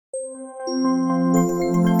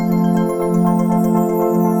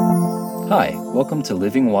Hi, welcome to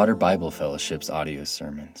Living Water Bible Fellowship's audio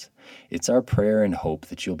sermons. It's our prayer and hope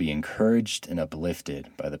that you'll be encouraged and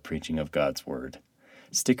uplifted by the preaching of God's Word.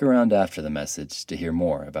 Stick around after the message to hear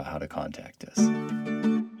more about how to contact us.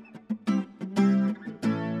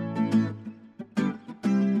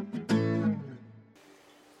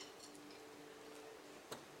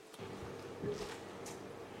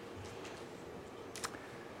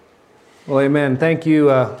 Well, amen. Thank you,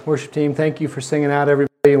 worship team. Thank you for singing out,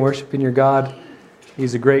 everybody, and worshiping your God.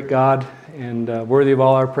 He's a great God and worthy of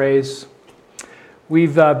all our praise.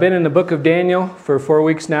 We've been in the book of Daniel for 4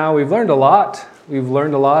 weeks now. We've learned a lot. We've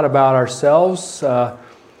learned a lot about ourselves,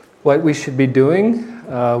 what we should be doing.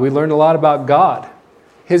 We learned a lot about God,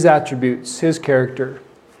 His attributes, His character.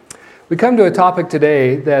 We come to a topic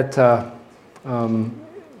today that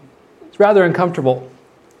is rather uncomfortable.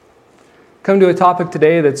 Come to a topic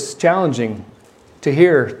today that's challenging to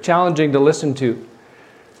hear, challenging to listen to.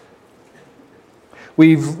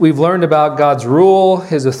 We've learned about God's rule,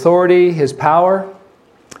 His authority, His power.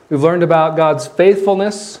 We've learned about God's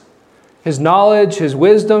faithfulness, His knowledge, His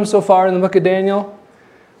wisdom so far in the book of Daniel.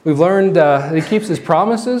 We've learned that He keeps His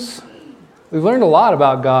promises. We've learned a lot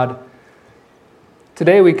about God.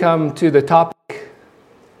 Today we come to the topic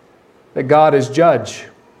that God is judge.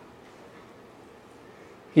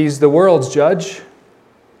 He's the world's judge,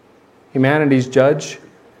 humanity's judge,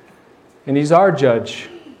 and He's our judge.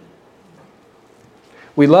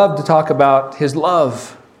 We love to talk about His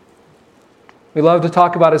love. We love to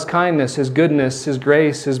talk about His kindness, His goodness, His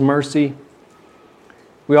grace, His mercy.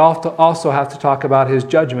 We also have to talk about His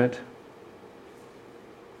judgment,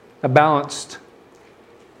 a balanced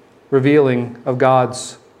revealing of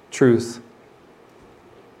God's truth.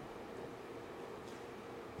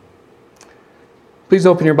 Please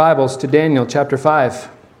open your Bibles to Daniel chapter 5.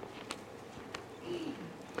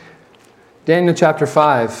 Daniel chapter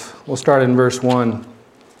 5, we'll start in verse 1.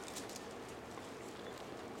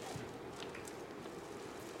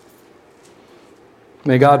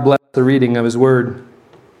 May God bless the reading of His word.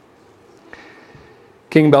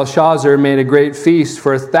 King Belshazzar made a great feast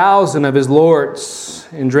for 1,000 of his lords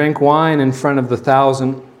and drank wine in front of the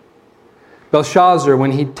 1,000. Belshazzar,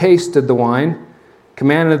 when he tasted the wine,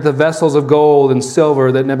 commanded that the vessels of gold and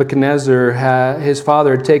silver that Nebuchadnezzar, his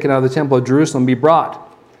father, had taken out of the temple of Jerusalem be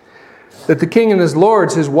brought, that the king and his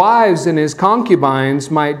lords, his wives, and his concubines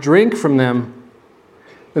might drink from them.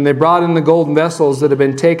 Then they brought in the golden vessels that had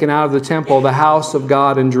been taken out of the temple, the house of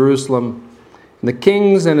God in Jerusalem. And the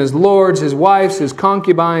kings and his lords, his wives, his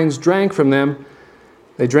concubines drank from them.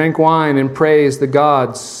 They drank wine and praised the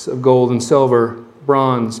gods of gold and silver,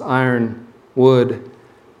 bronze, iron, wood,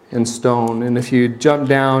 and stone. And if you jump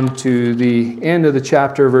down to the end of the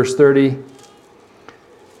chapter, verse 30,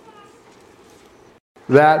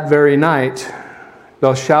 that very night,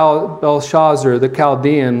 Belshazzar, the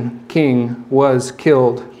Chaldean king, was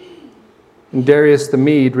killed. And Darius the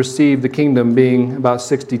Mede received the kingdom, being about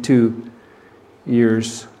 62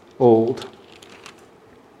 years old.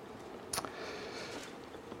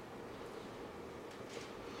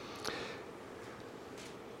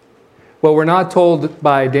 What we're not told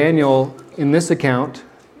by Daniel in this account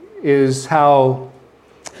is how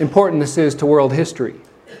important this is to world history.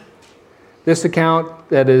 This account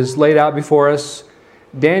that is laid out before us,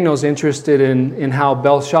 Daniel's interested in how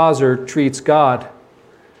Belshazzar treats God.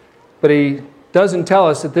 But he doesn't tell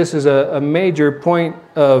us that this is a major point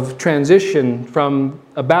of transition from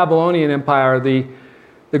a Babylonian empire, the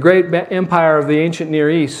great empire of the ancient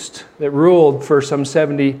Near East that ruled for some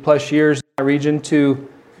 70 plus years in that region, to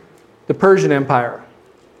the Persian Empire.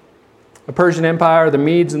 The Persian Empire, the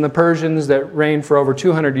Medes and the Persians that reigned for over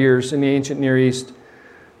 200 years in the ancient Near East.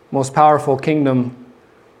 Most powerful kingdom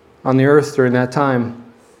on the earth during that time.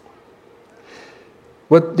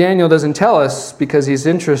 What Daniel doesn't tell us, because he's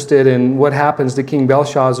interested in what happens to King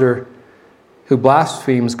Belshazzar, who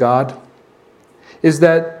blasphemes God, is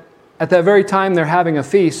that at that very time they're having a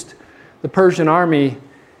feast, the Persian army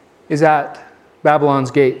is at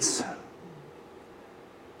Babylon's gates.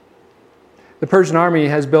 The Persian army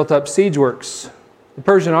has built up siege works. The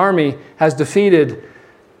Persian army has defeated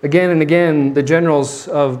again and again the generals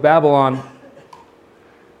of Babylon.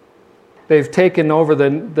 They've taken over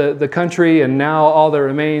the country, and now all that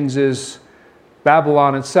remains is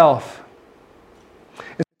Babylon itself.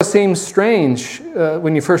 It seems strange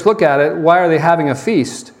when you first look at it. Why are they having a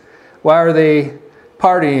feast? Why are they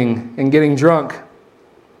partying and getting drunk?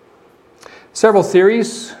 Several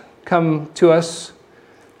theories come to us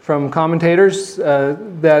from commentators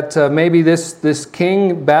that maybe this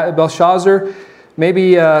king, Belshazzar,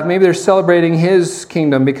 Maybe they're celebrating his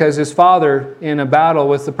kingdom because his father, in a battle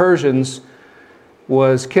with the Persians,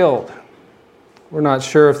 was killed. We're not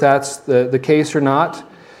sure if that's the case or not.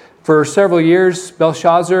 For several years,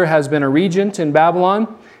 Belshazzar has been a regent in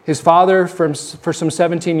Babylon. His father, for some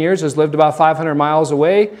 17 years, has lived about 500 miles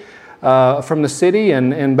away from the city,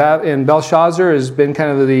 and Belshazzar has been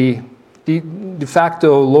kind of the de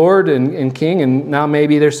facto lord and king, and now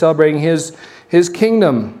maybe they're celebrating his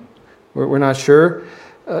kingdom. We're not sure.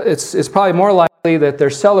 It's probably more likely that they're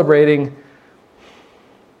celebrating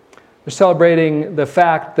the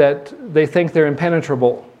fact that they think they're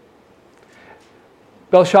impenetrable.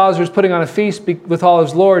 Belshazzar is putting on a feast with all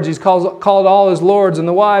his lords. He's called all his lords and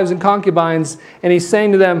the wives and concubines, and he's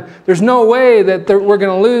saying to them, there's no way that we're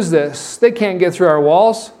going to lose this. They can't get through our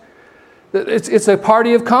walls. It's a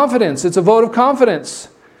party of confidence. It's a vote of confidence.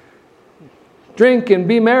 Drink and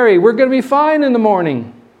be merry. We're going to be fine in the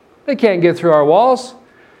morning. They can't get through our walls.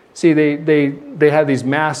 See, they had these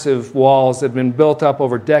massive walls that had been built up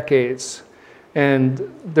over decades,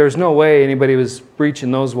 and there's no way anybody was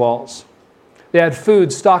breaching those walls. They had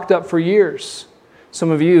food stocked up for years. Some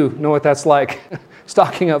of you know what that's like,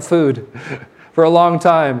 stocking up food for a long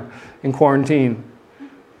time in quarantine.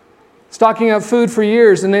 Stocking up food for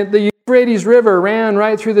years, and the Euphrates River ran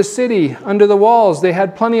right through the city under the walls. They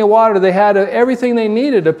had plenty of water. They had everything they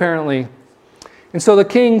needed, apparently. And so the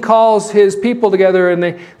king calls his people together, and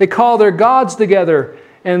they call their gods together,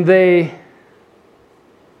 and they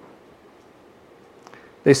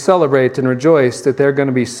celebrate and rejoice that they're going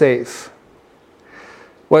to be safe.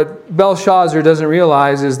 What Belshazzar doesn't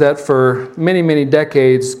realize is that for many, many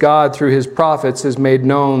decades, God, through his prophets, has made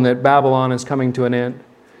known that Babylon is coming to an end.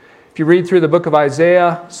 If you read through the book of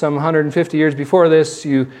Isaiah, some 150 years before this,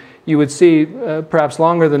 you would see, perhaps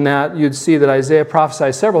longer than that, you'd see that Isaiah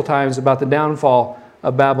prophesied several times about the downfall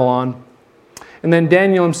of Babylon. And then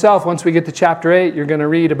Daniel himself, once we get to chapter 8, we're going to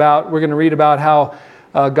read about how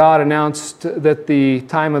God announced that the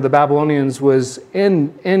time of the Babylonians was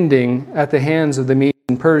ending at the hands of the Medes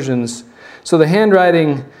and Persians. So the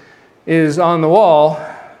handwriting is on the wall.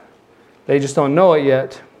 They just don't know it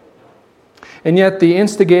yet. And yet the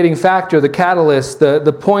instigating factor, the catalyst,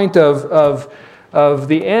 the point of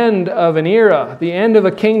the end of an era, the end of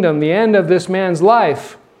a kingdom, the end of this man's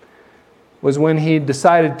life, was when he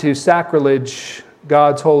decided to sacrilege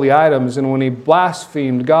God's holy items, and when he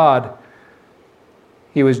blasphemed God,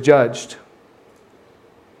 he was judged.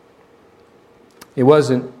 It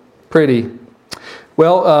wasn't pretty.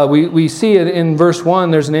 Well, we see it in verse 1.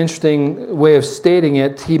 There's an interesting way of stating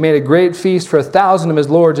it. He made a great feast for 1,000 of his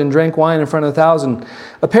lords and drank wine in front of 1,000.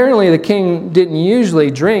 Apparently, the king didn't usually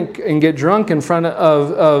drink and get drunk in front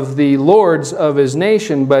of the lords of his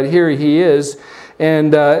nation, but here he is.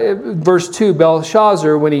 And verse 2,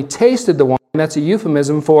 Belshazzar, when he tasted the wine, that's a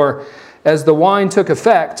euphemism for as the wine took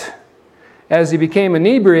effect, as he became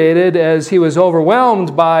inebriated, as he was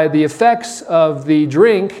overwhelmed by the effects of the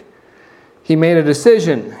drink, he made a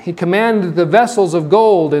decision. He commanded the vessels of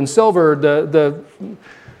gold and silver, the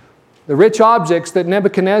rich objects that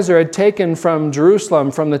Nebuchadnezzar had taken from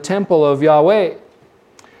Jerusalem, from the temple of Yahweh.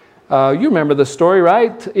 You remember the story,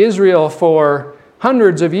 right? Israel, for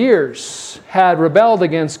hundreds of years, had rebelled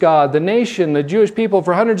against God. The nation, the Jewish people,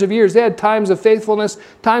 for hundreds of years, they had times of faithfulness,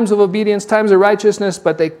 times of obedience, times of righteousness,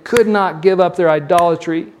 but they could not give up their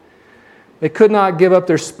idolatry. They could not give up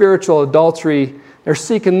their spiritual adultery. They're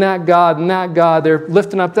seeking that God and that God. They're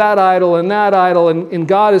lifting up that idol. And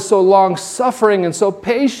God is so long-suffering and so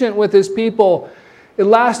patient with his people. It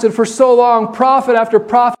lasted for so long. Prophet after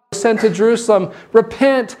prophet was sent to Jerusalem.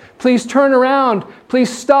 Repent. Please turn around.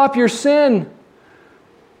 Please stop your sin.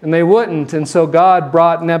 And they wouldn't. And so God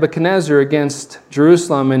brought Nebuchadnezzar against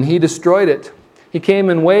Jerusalem, and he destroyed it. He came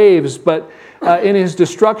in waves, but in his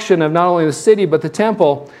destruction of not only the city but the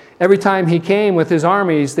temple, every time he came with his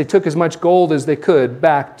armies, they took as much gold as they could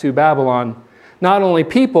back to Babylon. Not only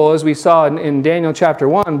people, as we saw in Daniel chapter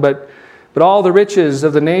 1, but all the riches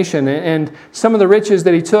of the nation. And some of the riches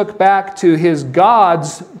that he took back to his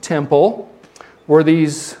God's temple were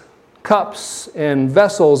these cups and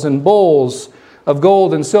vessels and bowls of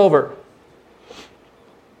gold and silver.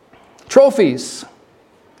 Trophies.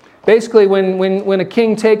 Basically, when a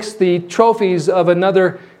king takes the trophies of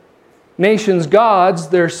another nation's gods,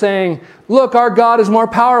 they're saying, look, our God is more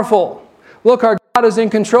powerful. Look, our God is in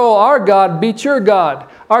control. Our God beat your God.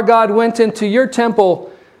 Our God went into your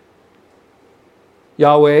temple,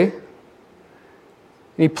 Yahweh, and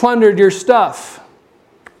he plundered your stuff.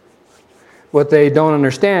 What they don't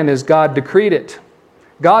understand is God decreed it.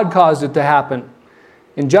 God caused it to happen.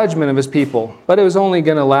 in judgment of his people. But it was only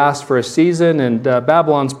going to last for a season, and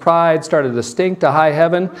Babylon's pride started to stink to high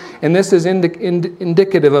heaven, and this is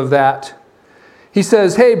indicative of that. He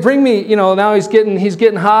says, hey, bring me, now he's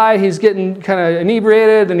getting high, he's getting kind of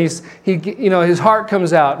inebriated, and his heart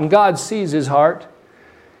comes out, and God sees his heart.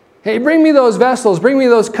 Hey, bring me those vessels, bring me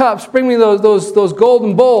those cups, bring me those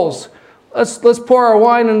golden bowls. Let's pour our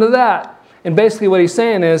wine into that. And basically what he's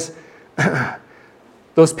saying is,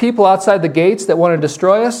 those people outside the gates that want to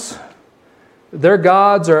destroy us, their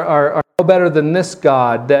gods are no better than this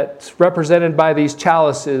God that's represented by these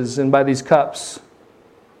chalices and by these cups.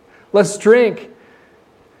 Let's drink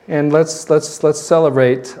and let's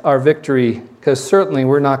celebrate our victory, because certainly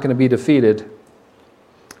we're not going to be defeated.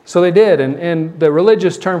 So they did, and the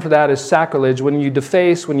religious term for that is sacrilege. When you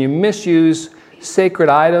deface, when you misuse sacred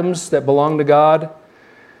items that belong to God,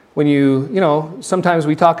 when sometimes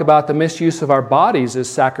we talk about the misuse of our bodies as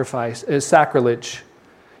sacrilege.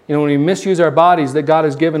 When we misuse our bodies that God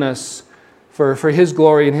has given us for His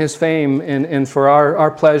glory and His fame and for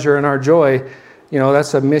our pleasure and our joy,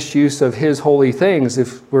 that's a misuse of His holy things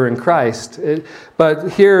if we're in Christ.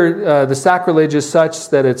 But here, the sacrilege is such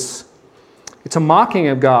that it's a mocking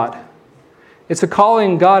of God. It's a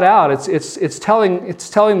calling God out. It's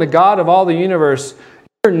telling the God of all the universe,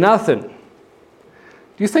 you're nothing.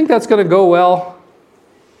 Do you think that's going to go well?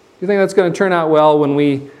 Do you think that's going to turn out well when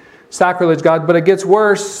we sacrilege God? But it gets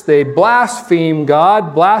worse. They blaspheme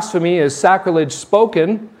God. Blasphemy is sacrilege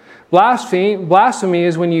spoken. Blasphemy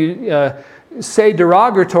is when you say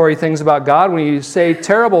derogatory things about God, when you say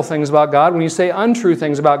terrible things about God, when you say untrue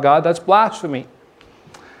things about God. That's blasphemy.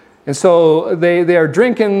 And so they are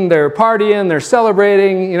drinking, they're partying, they're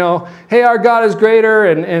celebrating, hey, our God is greater,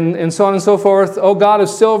 and so on and so forth. Oh, God of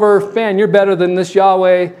silver, man, you're better than this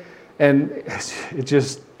Yahweh. And it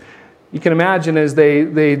just, you can imagine as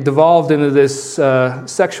they devolved into this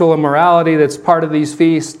sexual immorality that's part of these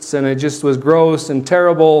feasts, and it just was gross and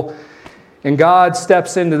terrible. And God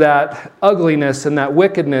steps into that ugliness and that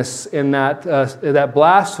wickedness and that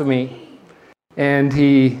blasphemy, and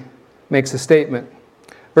He makes a statement.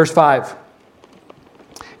 Verse 5,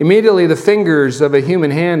 immediately the fingers of a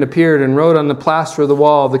human hand appeared and wrote on the plaster of the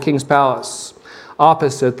wall of the king's palace,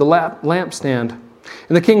 opposite the lampstand.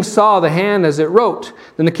 And the king saw the hand as it wrote.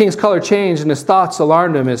 Then the king's color changed and his thoughts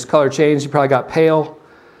alarmed him. His color changed, he probably got pale.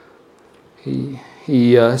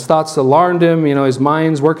 His thoughts alarmed him. His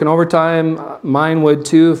mind's working overtime. Mine would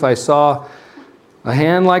too if I saw a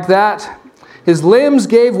hand like that. His limbs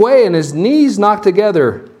gave way and his knees knocked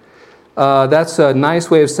together. That's a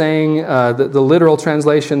nice way of saying the literal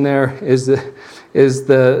translation there is the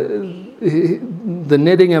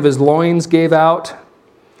knitting of his loins gave out.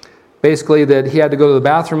 Basically that he had to go to the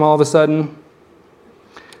bathroom all of a sudden.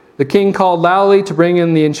 The king called loudly to bring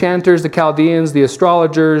in the enchanters, the Chaldeans, the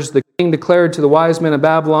astrologers. The king declared to the wise men of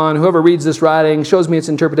Babylon, whoever reads this writing, shows me its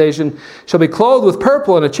interpretation, shall be clothed with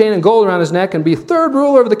purple and a chain of gold around his neck and be third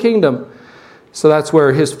ruler of the kingdom. So that's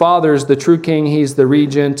where his father's the true king, he's the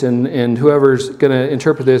regent, and whoever's going to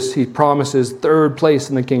interpret this, he promises third place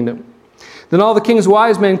in the kingdom. Then all the king's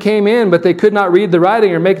wise men came in, but they could not read the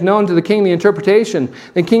writing or make known to the king the interpretation.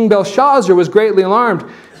 Then King Belshazzar was greatly alarmed.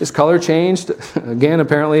 His color changed, again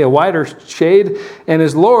apparently a whiter shade, and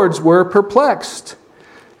his lords were perplexed.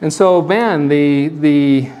 And so, man,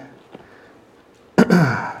 the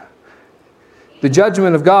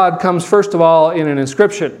judgment of God comes first of all in an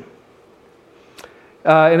inscription.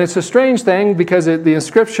 And it's a strange thing because the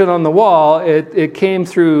inscription on the wall, it came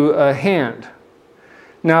through a hand.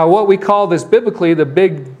 Now, what we call this biblically, the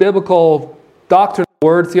big biblical doctrinal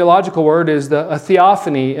word, theological word, is a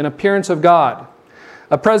theophany, an appearance of God,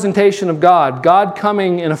 a presentation of God, God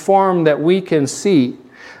coming in a form that we can see.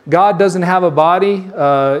 God doesn't have a body.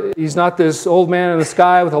 He's not this old man in the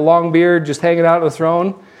sky with a long beard just hanging out on the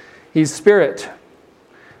throne. He's spirit.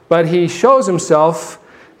 But He shows Himself.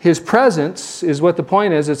 His presence is what the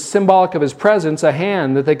point is. It's symbolic of His presence, a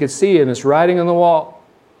hand that they could see, and it's writing on the wall.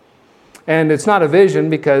 And it's not a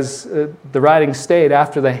vision because the writing stayed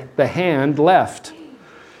after the hand left.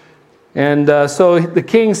 And so the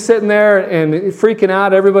king's sitting there and freaking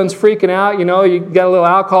out. Everyone's freaking out. You got a little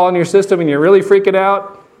alcohol in your system and you're really freaking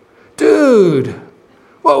out. Dude,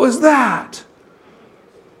 what was that?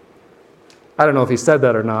 I don't know if he said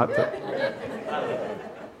that or not.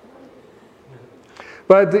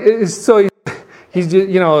 But so he's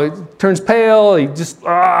just, turns pale. He just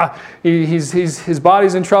his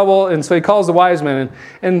body's in trouble, and so he calls the wise men.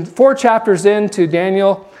 And 4 chapters into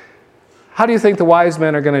Daniel, how do you think the wise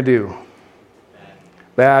men are going to do?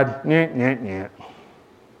 Bad.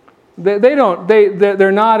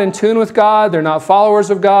 They're not in tune with God. They're not followers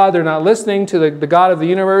of God. They're not listening to the God of the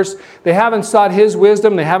universe. They haven't sought His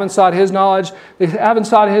wisdom. They haven't sought His knowledge. They haven't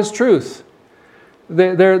sought His truth.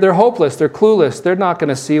 They're hopeless. They're clueless. They're not going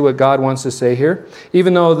to see what God wants to say here.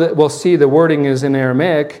 Even though we'll see the wording is in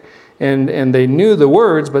Aramaic, and they knew the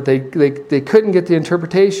words, but they couldn't get the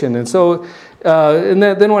interpretation. And so, and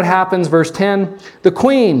then what happens? Verse 10, the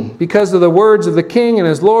queen, because of the words of the king and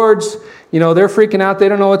his lords, they're freaking out. They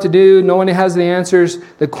don't know what to do. No one has the answers.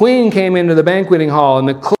 The queen came into the banqueting hall, and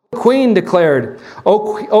the queen declared,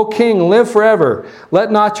 O king, live forever.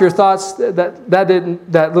 Let not your thoughts,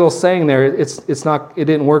 that little saying there, it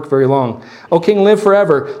didn't work very long. O king, live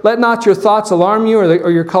forever. Let not your thoughts alarm you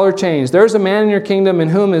or your color change. There is a man in your kingdom in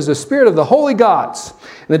whom is the spirit of the holy gods.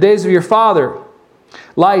 In the days of your father,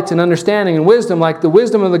 light and understanding and wisdom, like the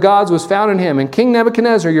wisdom of the gods, was found in him. And King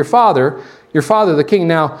Nebuchadnezzar, your father, the king.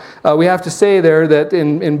 Now, we have to say there that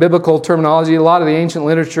in biblical terminology, a lot of the ancient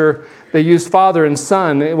literature, they used father and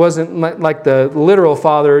son. It wasn't like the literal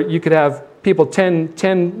father. You could have people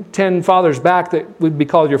 10 fathers back that would be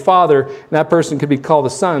called your father, and that person could be called a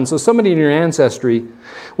son. So somebody in your ancestry.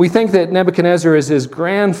 We think that Nebuchadnezzar is his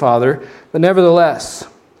grandfather, but nevertheless,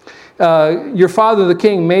 your father, the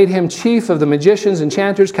king, made him chief of the magicians,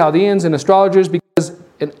 enchanters, Chaldeans, and astrologers, because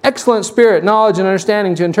an excellent spirit, knowledge, and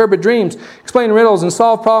understanding to interpret dreams, explain riddles, and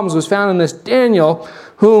solve problems was found in this Daniel,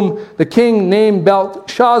 whom the king named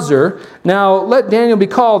Belshazzar. Now let Daniel be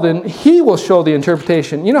called, and he will show the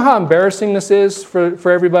interpretation. You know how embarrassing this is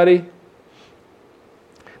for everybody?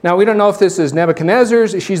 Now, we don't know if this is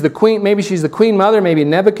Nebuchadnezzar's. She's the queen. Maybe she's the queen mother. Maybe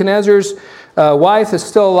Nebuchadnezzar's wife is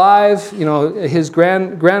still alive. His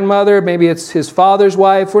grandmother. Maybe it's his father's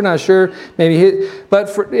wife. We're not sure.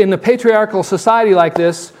 But in a patriarchal society like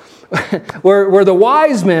this, where the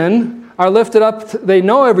wise men are lifted up, they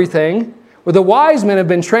know everything. Where the wise men have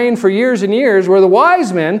been trained for years and years. Where the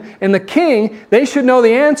wise men and the king, they should know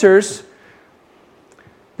the answers.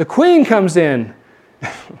 The queen comes in.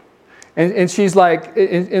 And she's like,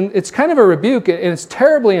 and it's kind of a rebuke, and it's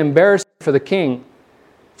terribly embarrassing for the king,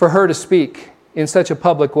 for her to speak in such a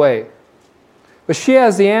public way. But she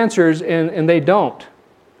has the answers, and they don't.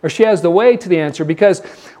 Or she has the way to the answer, because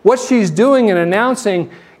what she's doing in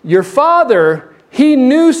announcing, your father, he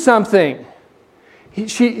knew something.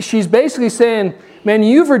 She's basically saying, man,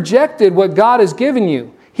 you've rejected what God has given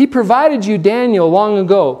you. He provided you Daniel long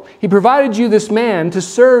ago. He provided you this man to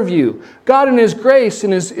serve you. God in His grace,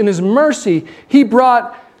 in His mercy, He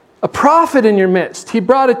brought a prophet in your midst. He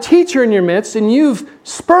brought a teacher in your midst, and you've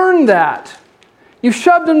spurned that. You've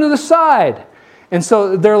shoved him to the side. And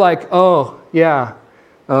so they're like, oh, yeah.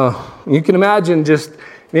 You can imagine just,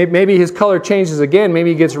 maybe his color changes again.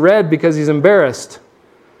 Maybe he gets red because he's embarrassed.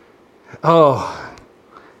 Oh,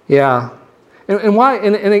 yeah. And why?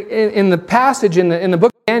 In the passage in the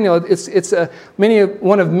book of Daniel, it's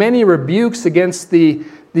one of many rebukes against the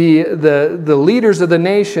leaders of the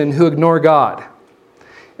nation who ignore God.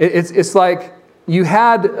 It's like you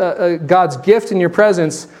had God's gift in your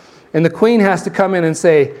presence, and the queen has to come in and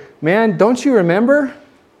say, "Man, don't you remember?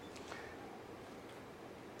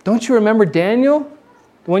 Don't you remember Daniel,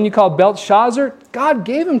 the one you called Belshazzar? God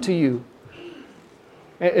gave him to you."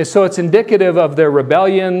 So it's indicative of their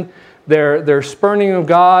rebellion. Their spurning of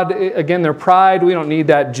God, again, their pride. We don't need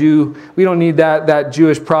that Jew. We don't need that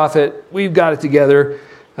Jewish prophet. We've got it together.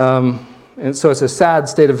 And so it's a sad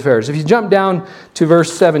state of affairs. If you jump down to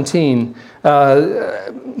verse 17,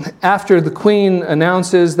 after the queen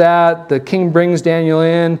announces that, the king brings Daniel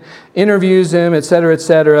in, interviews him,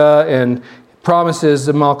 etc., and promises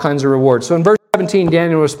him all kinds of rewards. So in verse 17,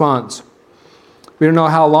 Daniel responds. We don't know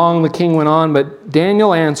how long the king went on, but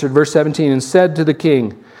Daniel answered, verse 17, and said to the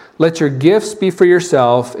king, "Let your gifts be for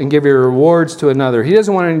yourself and give your rewards to another." He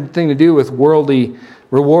doesn't want anything to do with worldly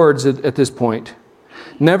rewards at this point.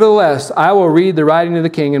 "Nevertheless, I will read the writing to the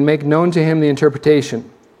king and make known to him the interpretation.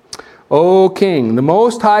 O king, the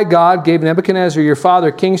Most High God gave Nebuchadnezzar your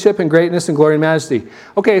father kingship and greatness and glory and majesty."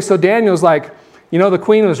 Okay, so Daniel's like, the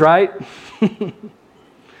queen was right.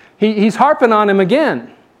 He's harping on him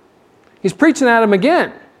again. He's preaching at him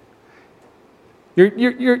again.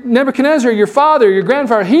 Your Nebuchadnezzar, your father, your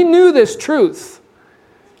grandfather, he knew this truth.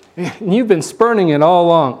 And you've been spurning it all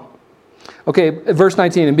along. Okay, verse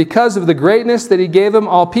 19. "And because of the greatness that he gave him,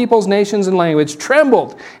 all peoples, nations, and language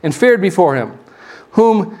trembled and feared before him.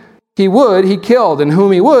 Whom he would, he killed, and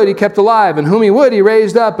whom he would, he kept alive, and whom he would, he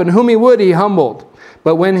raised up, and whom he would, he humbled.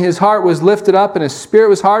 But when his heart was lifted up and his spirit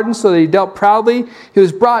was hardened so that he dealt proudly, he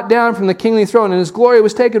was brought down from the kingly throne, and his glory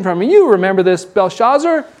was taken from him." You remember this,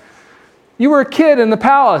 Belshazzar? You were a kid in the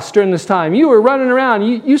palace during this time. You were running around.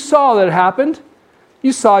 You saw that it happened.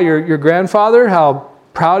 You saw your grandfather, how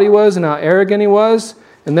proud he was and how arrogant he was,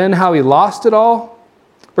 and then how he lost it all.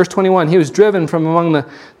 Verse 21, he was driven from among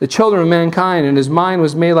the children of mankind, and his mind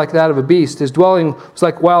was made like that of a beast. His dwelling was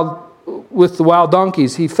like with the wild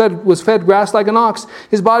donkeys. He was fed grass like an ox.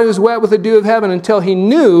 His body was wet with the dew of heaven until he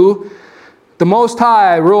knew the Most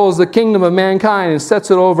High rules the kingdom of mankind and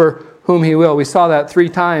sets it over whom he will. We saw that 3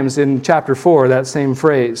 times in chapter 4, that same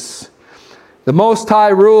phrase. The Most High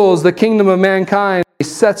rules the kingdom of mankind. He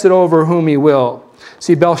sets it over whom he will.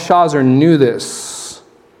 See, Belshazzar knew this.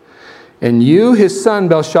 And you, his son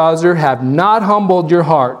Belshazzar, have not humbled your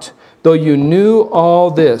heart, though you knew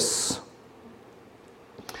all this.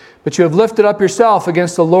 But you have lifted up yourself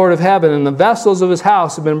against the Lord of heaven, and the vessels of his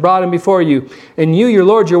house have been brought in before you. And you, your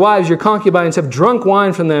lords, your wives, your concubines, have drunk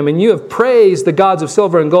wine from them, and you have praised the gods of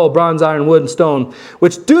silver and gold, bronze, iron, wood, and stone,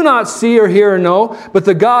 which do not see or hear or know, but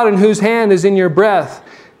the God in whose hand is in your breath,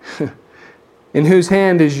 in whose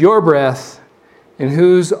hand is your breath, in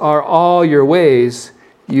whose are all your ways,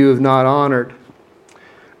 you have not honored.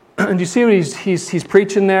 And you see what he's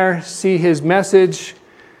preaching there? See his message?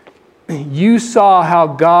 You saw how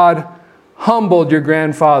God humbled your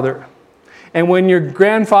grandfather. And when your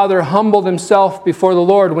grandfather humbled himself before the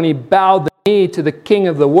Lord, when he bowed the knee to the king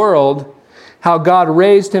of the world, how God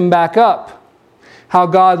raised him back up. How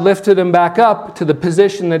God lifted him back up to the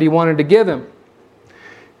position that he wanted to give him.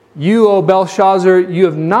 You, O Belshazzar, you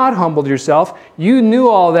have not humbled yourself. You knew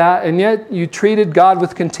all that, and yet you treated God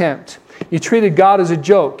with contempt. You treated God as a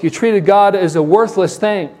joke. You treated God as a worthless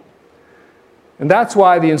thing. And that's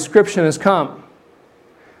why the inscription has come.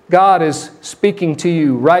 God is speaking to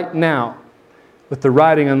you right now with the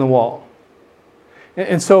writing on the wall.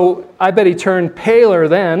 And so I bet he turned paler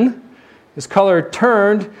then. His color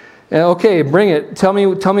turned. And okay, bring it. Tell me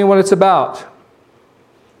what it's about.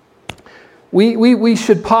 We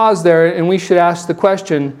should pause there and we should ask the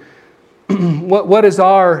question, what is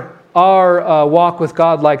our walk with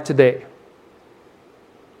God like today?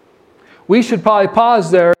 We should probably pause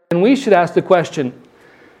there and we should ask the question,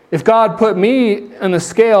 if God put me on the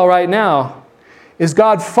scale right now, is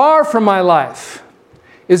God far from my life?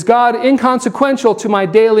 Is God inconsequential to my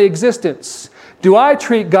daily existence? Do I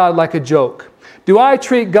treat God like a joke? Do I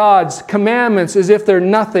treat God's commandments as if they're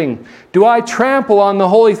nothing? Do I trample on the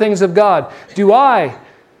holy things of God? Do I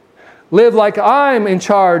live like I'm in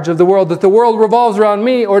charge of the world, that the world revolves around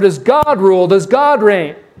me? Or does God rule? Does God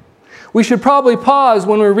reign? We should probably pause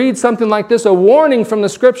when we read something like this, a warning from the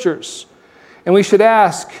Scriptures. And we should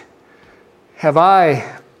ask, have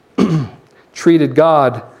I treated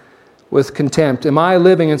God with contempt? Am I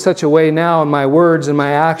living in such a way now in my words and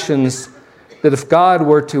my actions that if God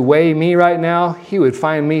were to weigh me right now, He would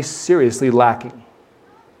find me seriously lacking?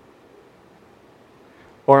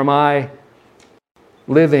 Or am I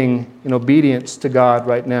living in obedience to God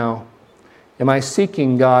right now? Am I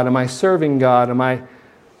seeking God? Am I serving God?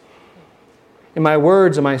 In my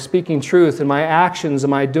words, am I speaking truth? In my actions,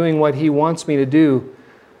 am I doing what He wants me to do?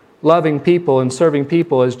 Loving people and serving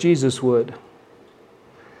people as Jesus would.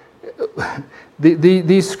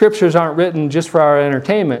 These scriptures aren't written just for our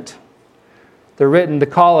entertainment. They're written to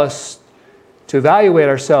call us to evaluate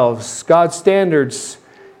ourselves. God's standards,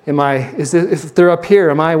 if they're up here,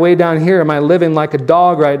 am I way down here? Am I living like a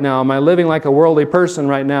dog right now? Am I living like a worldly person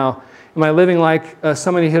right now? Am I living like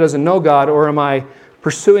somebody who doesn't know God? Or am I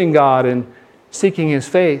pursuing God and seeking His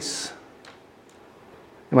face?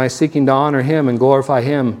 Am I seeking to honor Him and glorify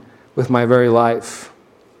Him with my very life?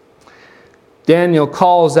 Daniel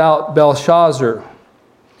calls out Belshazzar.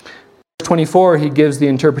 24, he gives the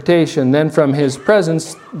interpretation. Then from his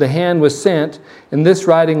presence the hand was sent, and this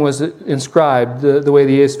writing was inscribed. The way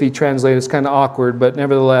the ESV translates is kind of awkward, but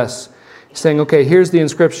nevertheless, he's saying, okay, here's the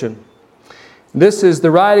inscription. This is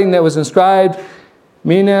the writing that was inscribed,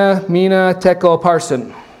 Mina, Mina, Tekel,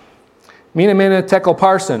 Parsin. Mina, Mina, Tekel,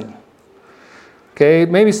 Parsin. Okay,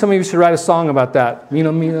 maybe some of you should write a song about that.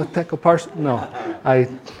 Mina, Mina, Tekel, Parsin. No,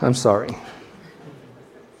 I'm sorry.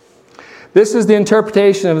 This is the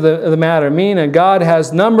interpretation of the matter. Mina, God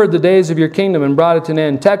has numbered the days of your kingdom and brought it to an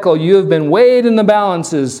end. Tekel, you have been weighed in the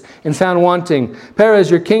balances and found wanting. Perez,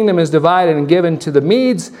 your kingdom is divided and given to the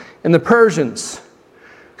Medes and the Persians.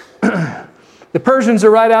 The Persians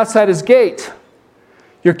are right outside His gate.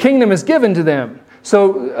 Your kingdom is given to them.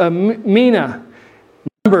 So Mina,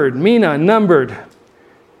 numbered.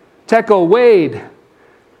 Tekel, weighed.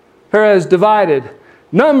 Perez, divided.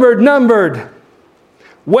 Numbered.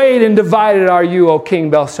 Weighed and divided are you, O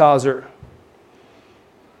King Belshazzar.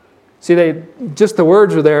 See, just the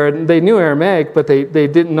words were there. They knew Aramaic, but they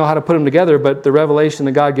didn't know how to put them together. But the revelation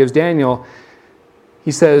that God gives Daniel,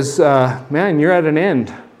 He says, man, you're at an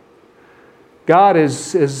end. God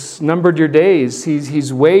has numbered your days.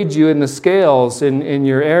 He's weighed you in the scales. And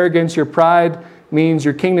your arrogance, your pride means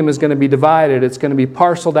your kingdom is going to be divided. It's going to be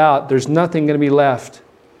parceled out. There's nothing going to be left.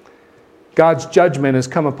 God's judgment has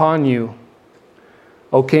come upon you,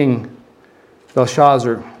 O King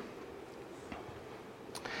Belshazzar.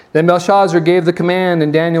 Then Belshazzar gave the command,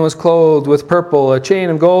 and Daniel was clothed with purple. A chain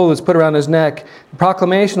of gold was put around his neck. A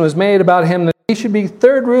proclamation was made about him that he should be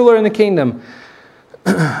third ruler in the kingdom.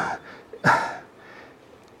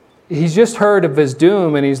 He's just heard of his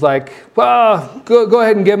doom, and he's like, well, go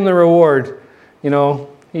ahead and give him the reward. You know,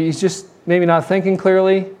 he's just maybe not thinking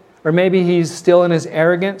clearly, or maybe he's still in his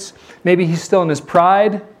arrogance. Maybe he's still in his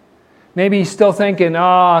pride. Maybe he's still thinking,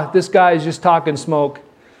 this guy is just talking smoke.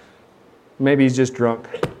 Maybe he's just drunk.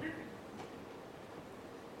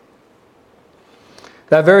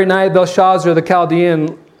 That very night, Belshazzar, the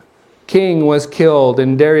Chaldean king, was killed,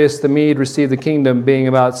 and Darius the Mede received the kingdom, being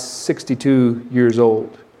about 62 years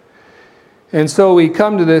old. And so we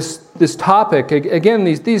come to this topic. Again,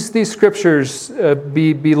 these scriptures,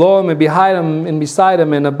 below them and behind them and beside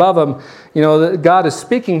them and above them, you know, God is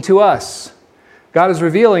speaking to us. God is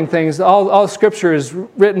revealing things. All Scripture is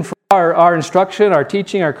written for our instruction, our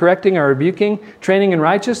teaching, our correcting, our rebuking, training in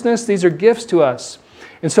righteousness. These are gifts to us.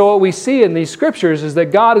 And so what we see in these Scriptures is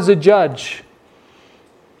that God is a judge.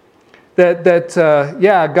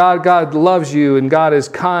 God loves you, and God is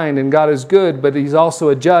kind, and God is good, but He's also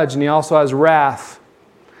a judge, and He also has wrath.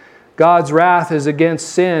 God's wrath is against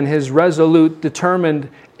sin, His resolute, determined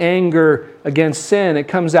anger against sin. It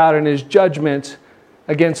comes out in His judgment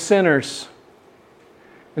against sinners.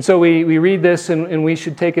 And so we read this, and we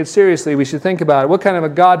should take it seriously. We should think about it. What kind of a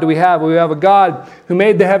God do we have? We have a God who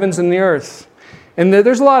made the heavens and the earth. And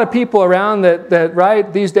there's a lot of people around that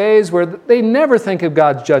right, these days, where they never think of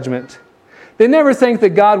God's judgment. They never think that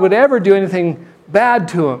God would ever do anything bad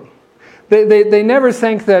to them. They never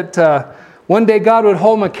think that one day God would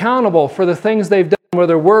hold them accountable for the things they've done,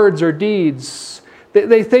 whether words or deeds.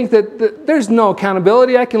 They think that there's no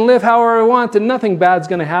accountability. I can live however I want and nothing bad's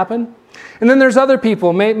going to happen. And then there's other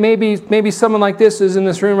people, maybe someone like this is in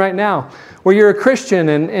this room right now, where you're a Christian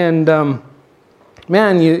and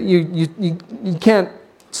man, you can't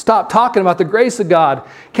stop talking about the grace of God.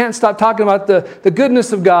 Can't stop talking about the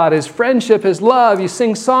goodness of God, His friendship, His love. You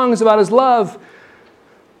sing songs about His love.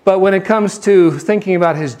 But when it comes to thinking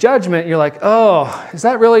about His judgment, you're like, oh, is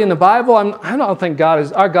that really in the Bible? I don't think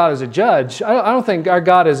our God is a judge. I don't think our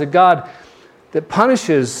God is a God that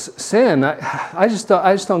punishes sin. I just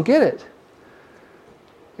don't get it.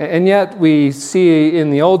 And yet we see in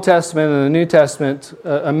the Old Testament and the New Testament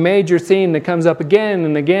a major theme that comes up again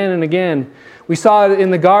and again and again. We saw it in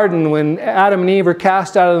the garden when Adam and Eve were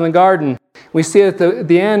cast out of the garden. We see it at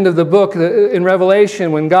the end of the book in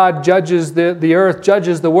Revelation when God judges the earth,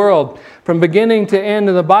 judges the world. From beginning to end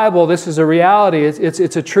of the Bible, this is a reality.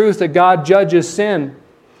 It's a truth that God judges sin.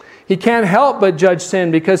 He can't help but judge sin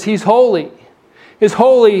because He's holy. His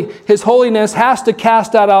holiness has to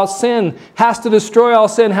cast out sin, has to destroy all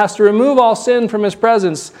sin, has to remove all sin from His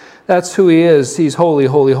presence. That's who He is. He's holy,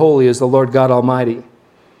 holy, holy is the Lord God Almighty.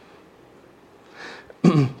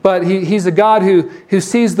 But He's a God who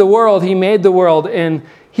sees the world. He made the world, and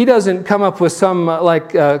He doesn't come up with some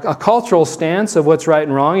a cultural stance of what's right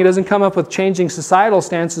and wrong. He doesn't come up with changing societal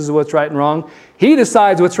stances of what's right and wrong. He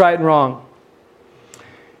decides what's right and wrong.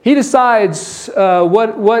 He decides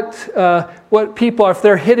what people are, if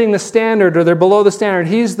they're hitting the standard or they're below the standard.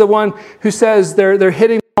 He's the one who says they're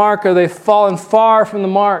hitting the mark or they've fallen far from the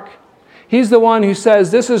mark. He's the one who says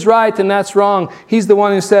this is right and that's wrong. He's the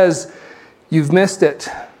one who says you've missed it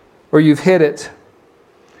or you've hit it.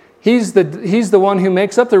 He's the one who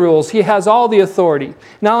makes up the rules. He has all the authority.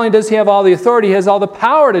 Not only does He have all the authority, He has all the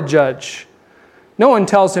power to judge. No one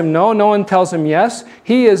tells Him no. No one tells Him yes.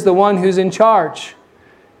 He is the one who's in charge.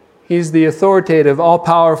 He's the authoritative,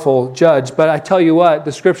 all-powerful judge. But I tell you what,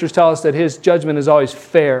 the Scriptures tell us that His judgment is always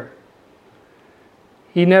fair.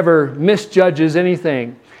 He never misjudges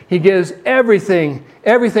anything. He gives everything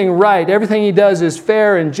right. Everything He does is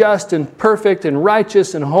fair and just and perfect and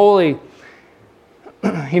righteous and holy.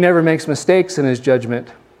 He never makes mistakes in His judgment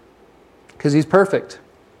because He's perfect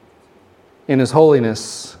in His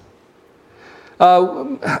holiness.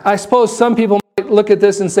 I suppose some people might look at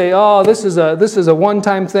this and say, "Oh, this is a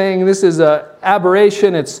one-time thing. This is an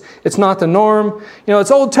aberration. It's not the norm. You know, it's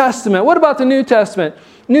Old Testament. What about the New Testament?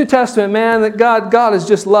 New Testament, man, that God is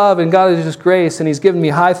just love and God is just grace, and He's giving me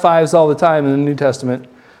high fives all the time in the New Testament,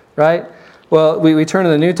 right?" Well, we turn to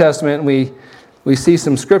the New Testament and we see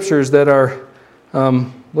some scriptures that are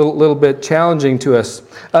little bit challenging to us.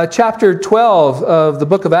 Chapter 12 of the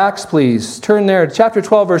book of Acts, please. Turn there. Chapter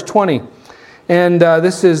 12, verse 20. And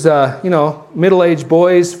this is, middle-aged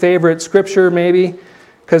boys' favorite scripture, maybe,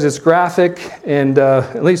 because it's graphic, and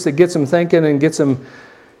at least it gets them thinking and gets them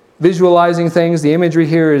visualizing things. The imagery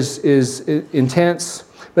here is intense.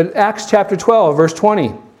 But Acts chapter 12, verse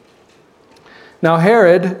 20. Now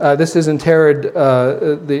Herod, this isn't Herod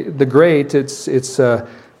the Great, it's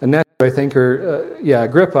Necho, I think, or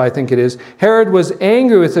Agrippa, I think it is. Herod was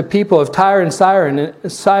angry with the people of Tyre and Sidon,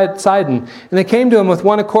 and they came to him with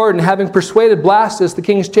one accord, and having persuaded Blastus, the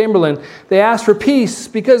king's chamberlain, they asked for peace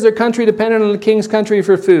because their country depended on the king's country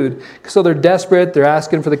for food. So they're desperate, they're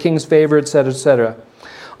asking for the king's favor, etc., etc.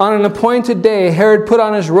 On an appointed day, Herod put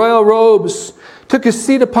on his royal robes, took his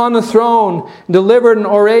seat upon the throne, and delivered an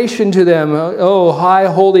oration to them. Oh, high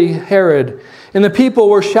holy Herod. And the people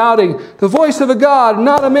were shouting, "The voice of a God,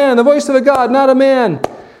 not a man! The voice of a God, not a man!"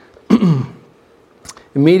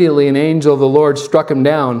 Immediately an angel of the Lord struck him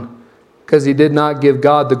down because he did not give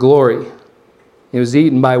God the glory. He was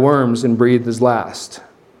eaten by worms and breathed his last.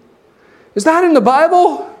 Is that in the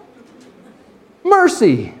Bible?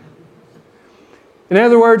 Mercy. In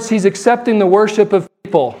other words, he's accepting the worship of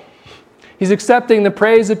people. He's accepting the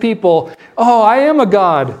praise of people. Oh, I am a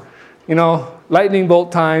God. Lightning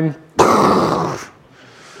bolt time.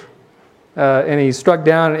 And he's struck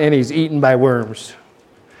down and he's eaten by worms.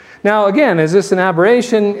 Now, again, is this an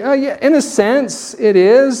aberration? Yeah, in a sense, it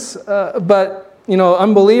is. But,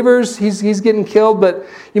 unbelievers, he's getting killed. But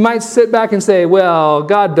you might sit back and say, well,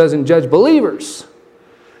 God doesn't judge believers.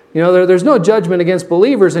 There's no judgment against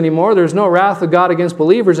believers anymore. There's no wrath of God against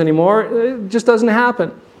believers anymore. It just doesn't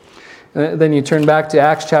happen. Then you turn back to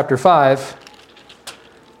Acts chapter 5.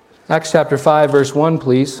 Acts chapter 5, verse 1,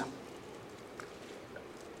 please.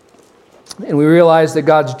 And we realize that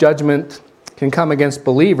God's judgment can come against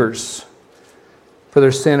believers for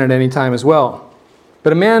their sin at any time as well.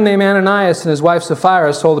 But a man named Ananias and his wife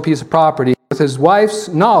Sapphira sold a piece of property. With his wife's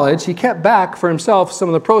knowledge, he kept back for himself some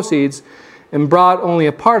of the proceeds and brought only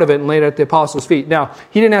a part of it and laid it at the apostles' feet. Now,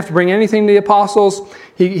 he didn't have to bring anything to the apostles.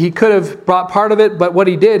 He could have brought part of it, but what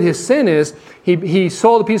he did, his sin is, he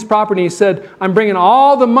sold a piece of property and he said, I'm bringing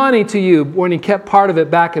all the money to you, when he kept part of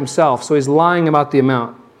it back himself. So he's lying about the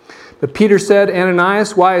amount. But Peter said,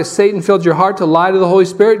 Ananias, why has Satan filled your heart to lie to the Holy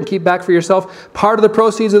Spirit and keep back for yourself part of the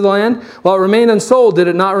proceeds of the land? While it remained unsold, did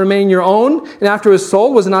it not remain your own? And after it was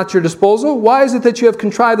sold, was it not your disposal? Why is it that you have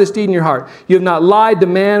contrived this deed in your heart? You have not lied to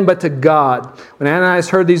man, but to God. When Ananias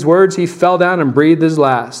heard these words, he fell down and breathed his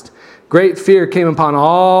last. Great fear came upon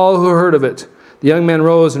all who heard of it. The young men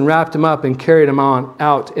rose and wrapped him up and carried him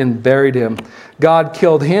out and buried him. God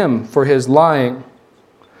killed him for his lying.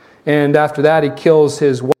 And after that, he kills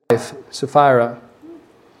his wife, Sapphira.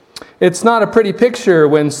 It's not a pretty picture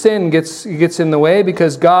when sin gets in the way,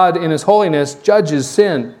 because God in his holiness judges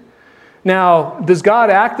sin. Now, does God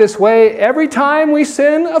act this way every time we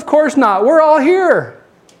sin? Of course not. We're all here.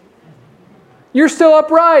 You're still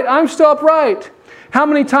upright. I'm still upright. How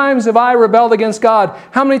many times have I rebelled against God?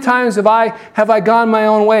 How many times have I gone my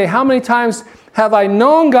own way? How many times have I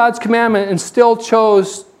known God's commandment and still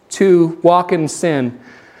chose to walk in sin?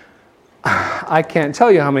 I can't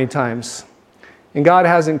tell you how many times. And God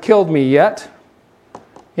hasn't killed me yet.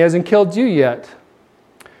 He hasn't killed you yet.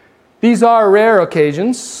 These are rare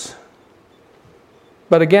occasions.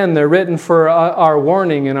 But again, they're written for our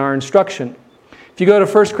warning and our instruction. If you go to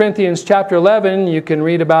 1 Corinthians chapter 11, you can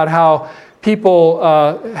read about how people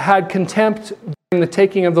had contempt during the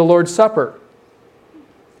taking of the Lord's Supper,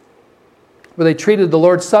 where they treated the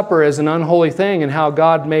Lord's Supper as an unholy thing, and how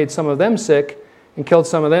God made some of them sick and killed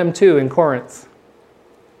some of them too in Corinth.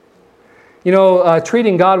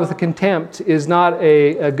 Treating God with a contempt is not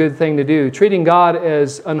a good thing to do. Treating God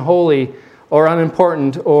as unholy or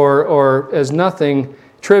unimportant or as nothing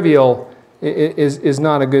trivial is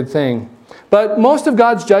not a good thing. But most of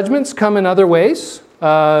God's judgments come in other ways.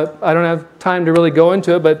 I don't have time to really go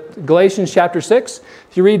into it, but Galatians chapter 6,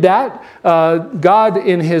 if you read that, God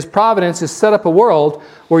in his providence has set up a world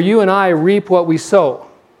where you and I reap what we sow.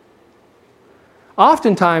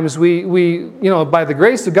 Oftentimes we by the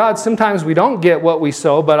grace of God, sometimes we don't get what we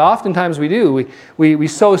sow, but oftentimes we do. We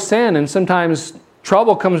sow sin, and sometimes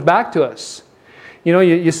trouble comes back to us.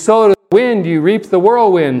 You sow to the wind, you reap the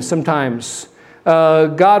whirlwind sometimes.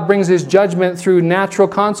 God brings his judgment through natural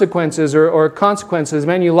consequences or consequences.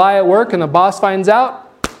 Man, you lie at work and the boss finds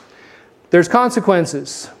out, there's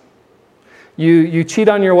consequences. You cheat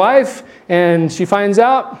on your wife and she finds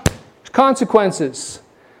out, there's consequences.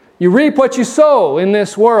 You reap what you sow in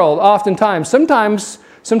this world oftentimes. Sometimes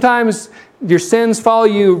your sins follow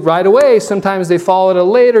you right away. Sometimes they follow at a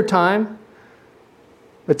later time.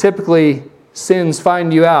 But typically, sins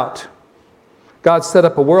find you out. God set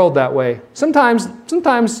up a world that way. Sometimes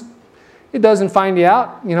it doesn't find you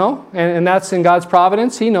out, and that's in God's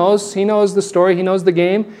providence. He knows the story. He knows the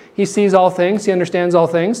game. He sees all things. He understands all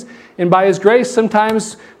things. And by His grace,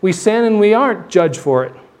 sometimes we sin and we aren't judged for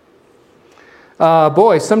it.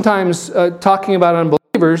 Sometimes talking about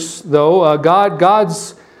unbelievers, though,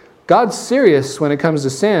 God's serious when it comes to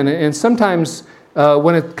sin. And sometimes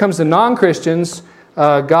when it comes to non-Christians,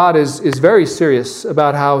 God is very serious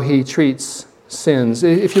about how He treats sins.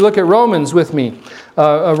 If you look at Romans with me,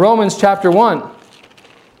 Romans chapter 1.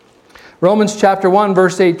 Romans chapter 1,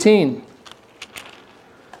 verse 18.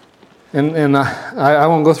 And I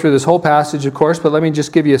won't go through this whole passage, of course, but let me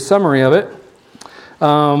just give you a summary of it.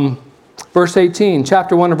 Verse 18,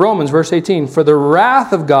 chapter 1 of Romans, verse 18. For the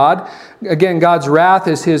wrath of God, again, God's wrath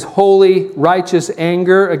is His holy, righteous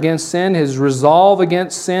anger against sin, His resolve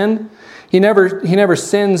against sin. He never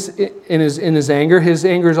sins in his anger. His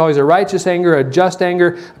anger is always a righteous anger, a just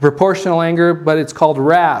anger, a proportional anger, but it's called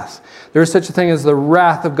wrath. There is such a thing as the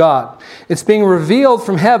wrath of God. It's being revealed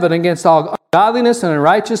from heaven against all ungodliness and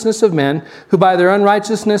unrighteousness of men, who by their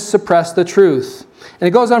unrighteousness suppress the truth. And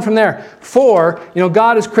it goes on from there. For,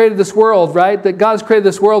 God has created this world, right? That God has created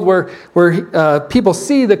this world where people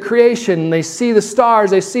see the creation, they see the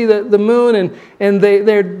stars, they see the moon, and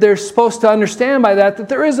they're supposed to understand by that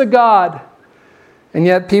there is a God. And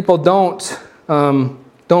yet people don't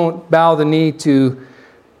bow the knee to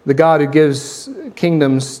the God who gives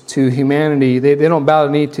kingdoms to humanity. They don't bow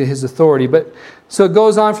the knee to His authority. But so it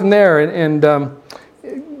goes on from there, and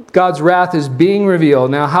God's wrath is being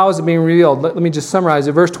revealed. Now, how is it being revealed? Let me just summarize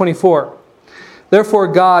it. Verse 24. Therefore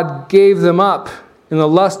God gave them up in the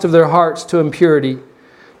lust of their hearts to impurity,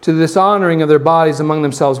 to the dishonoring of their bodies among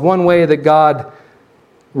themselves. One way that God's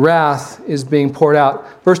wrath is being poured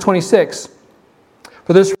out. Verse 26.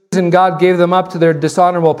 For this reason God gave them up to their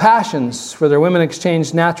dishonorable passions, for their women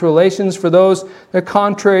exchanged natural relations for those that are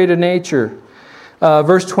contrary to nature.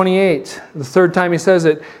 Verse 28, the third time he says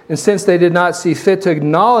it, and since they did not see fit to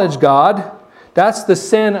acknowledge God, that's the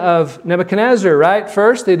sin of Nebuchadnezzar, right?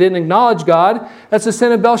 First, they didn't acknowledge God. That's the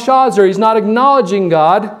sin of Belshazzar. He's not acknowledging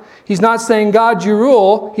God. He's not saying, God, you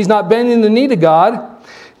rule. He's not bending the knee to God.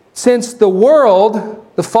 Since the world,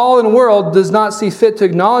 the fallen world, does not see fit to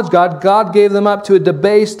acknowledge God, God gave them up to a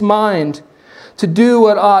debased mind to do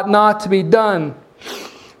what ought not to be done.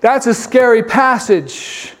 That's a scary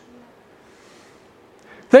passage.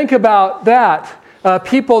 Think about that.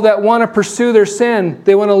 People that want to pursue their sin,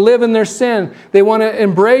 they want to live in their sin, they want to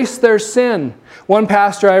embrace their sin. One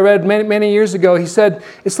pastor I read many years ago, he said,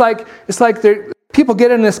 it's like people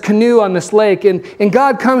get in this canoe on this lake, and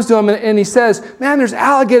God comes to them and He says, man, there's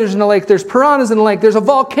alligators in the lake, there's piranhas in the lake, there's a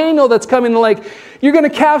volcano that's coming in the lake. You're going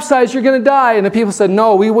to capsize, you're going to die. And the people said,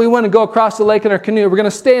 no, we want to go across the lake in our canoe. We're going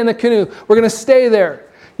to stay in the canoe. We're going to stay there.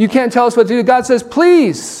 You can't tell us what to do. God says,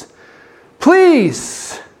 please,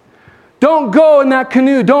 don't go in that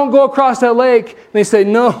canoe. Don't go across that lake. And they say,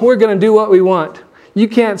 no, we're going to do what we want. You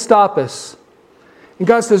can't stop us. And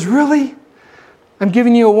God says, really? I'm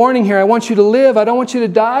giving you a warning here. I want you to live. I don't want you to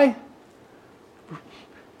die.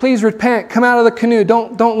 Please repent. Come out of the canoe.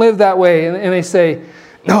 Don't live that way. And they say,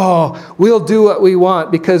 no, we'll do what we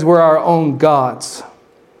want because we're our own gods.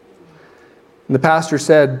 And the pastor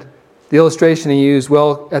said, the illustration he used,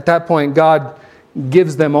 well, at that point, God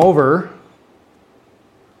gives them over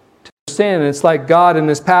sin. It's like God in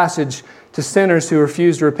this passage to sinners who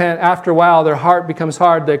refuse to repent. After a while, their heart becomes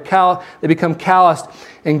hard. They become calloused.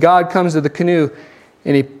 And God comes to the canoe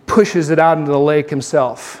and He pushes it out into the lake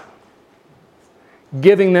Himself,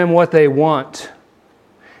 giving them what they want,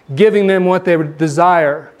 giving them what they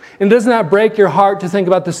desire. And doesn't that break your heart to think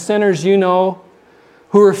about the sinners you know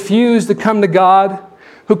who refuse to come to God,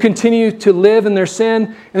 who continue to live in their sin,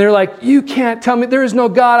 and they're like, you can't tell me there is no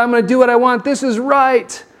God. I'm going to do what I want. This is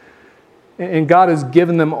right. And God has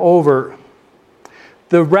given them over.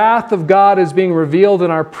 The wrath of God is being revealed in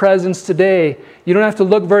our presence today. You don't have to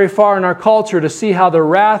look very far in our culture to see how the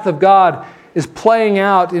wrath of God is playing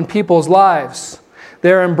out in people's lives.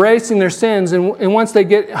 They're embracing their sins, and once they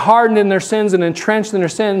get hardened in their sins and entrenched in their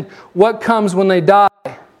sin, what comes when they die?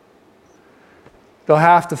 They'll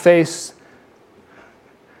have to face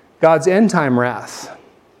God's end-time wrath,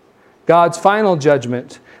 God's final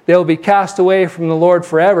judgment. They'll be cast away from the Lord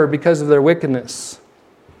forever because of their wickedness.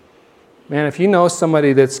 Man, if you know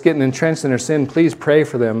somebody that's getting entrenched in their sin, please pray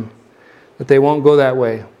for them that they won't go that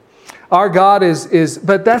way. Our God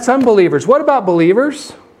but that's unbelievers. What about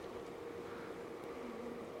believers?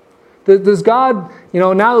 Does God,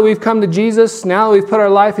 now that we've come to Jesus, now that we've put our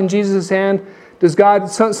life in Jesus' hand, does God,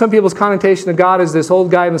 some people's connotation of God is this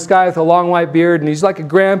old guy in the sky with a long white beard, and he's like a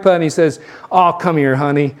grandpa, and he says, "Oh, come here,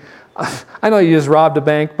 honey. I know you just robbed a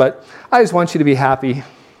bank, but I just want you to be happy.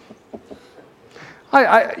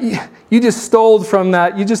 You just stole from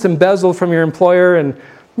that, you just embezzled from your employer, and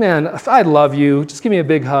man, I love you. Just give me a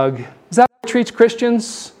big hug." Is that how he treats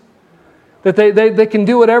Christians? That they can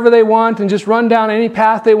do whatever they want and just run down any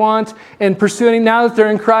path they want and pursue any now that they're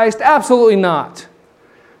in Christ? Absolutely not.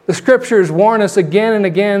 The Scriptures warn us again and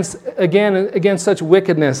again against such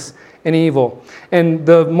wickedness and evil. And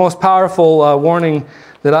the most powerful warning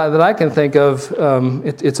that I can think of,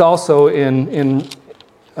 it's also in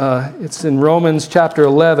Romans chapter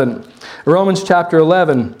 11. Romans chapter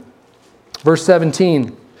 11, verse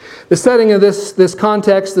 17. The setting of this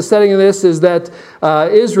context, the setting of this is that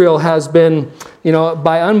Israel has been,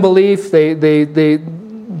 by unbelief, they've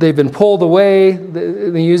been pulled away.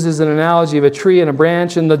 They use as an analogy of a tree and a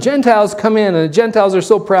branch, and the Gentiles come in, and the Gentiles are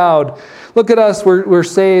so proud. Look at us, we're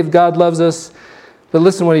saved, God loves us. But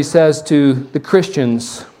listen what he says to the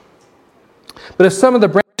Christians. "But if some of the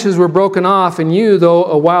branches were broken off, and you, though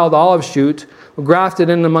a wild olive shoot, were grafted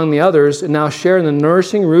in among the others, and now share in the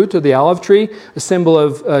nourishing root of the olive tree," a symbol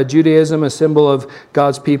of Judaism, a symbol of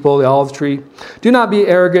God's people, the olive tree. "Do not be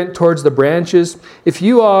arrogant towards the branches. If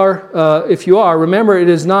you are, remember it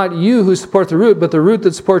is not you who support the root, but the root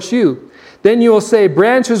that supports you. Then you will say,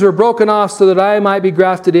 'Branches were broken off so that I might be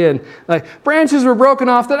grafted in.'" Like, branches were broken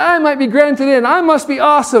off that I might be grafted in. I must be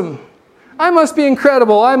awesome. I must be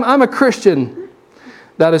incredible. I'm a Christian.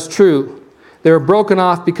 That is true. They were broken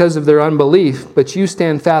off because of their unbelief, but you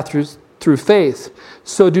stand fast through faith.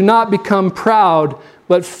 So do not become proud,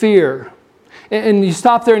 but fear. And you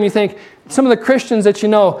stop there and you think, some of the Christians that you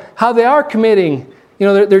know, how they are committing,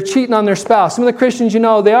 they're cheating on their spouse. Some of the Christians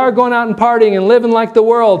they are going out and partying and living like the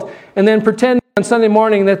world, and then pretending on Sunday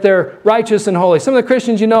morning that they're righteous and holy. Some of the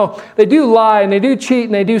Christians they do lie and they do cheat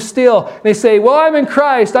and they do steal. And they say, "Well, I'm in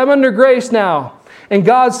Christ, I'm under grace now." And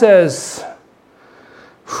God says,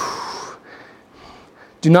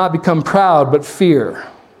 "Do not become proud, but fear.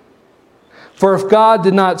 For if God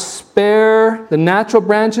did not spare the natural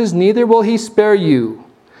branches, neither will he spare you.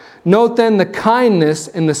 Note then the kindness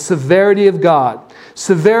and the severity of God.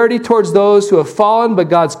 Severity towards those who have fallen, but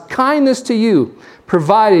God's kindness to you,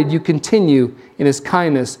 provided you continue in his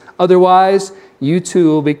kindness. Otherwise, you too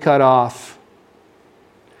will be cut off."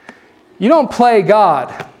 You don't play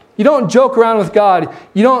God. You don't joke around with God.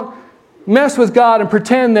 You don't mess with God and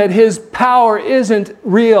pretend that his power isn't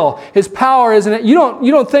real. His power isn't. You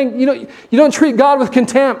don't treat God with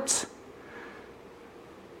contempt.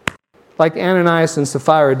 Like Ananias and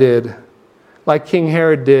Sapphira did, like King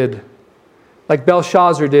Herod did, like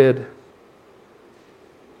Belshazzar did.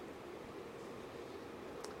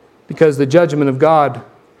 Because the judgment of God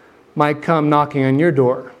might come knocking on your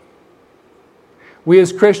door. We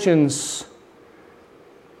as Christians,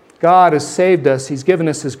 God has saved us. He's given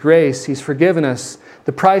us his grace. He's forgiven us.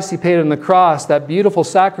 The price he paid on the cross, that beautiful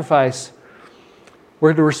sacrifice.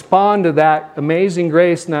 We're to respond to that amazing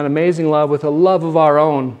grace and that amazing love with a love of our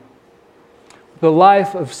own. The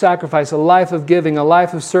life of sacrifice, a life of giving, a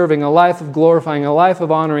life of serving, a life of glorifying, a life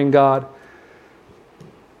of honoring God.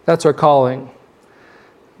 That's our calling.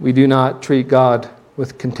 We do not treat God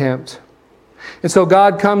with contempt. And so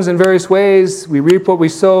God comes in various ways. We reap what we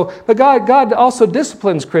sow. But God also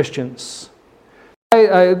disciplines Christians.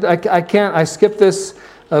 I skipped this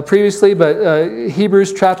previously, but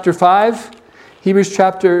Hebrews chapter 5. Hebrews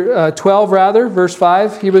chapter 12, rather, verse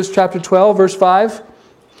 5. Hebrews chapter 12, verse 5.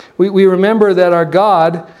 We remember that our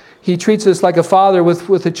God, he treats us like a father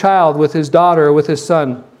with a child, with his daughter, or with his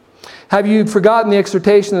son. "Have you forgotten the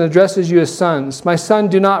exhortation that addresses you as sons? My son,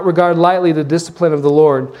 do not regard lightly the discipline of the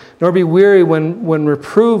Lord, nor be weary when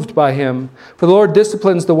reproved by him. For the Lord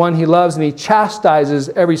disciplines the one he loves, and he chastises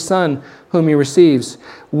every son whom he receives."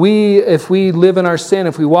 If we live in our sin,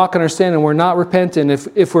 if we walk in our sin and we're not repentant,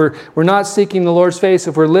 if we're not seeking the Lord's face,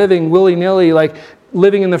 if we're living willy-nilly, like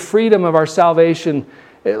living in the freedom of our salvation,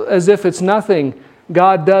 as if it's nothing,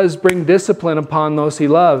 God does bring discipline upon those he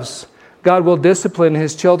loves. God will discipline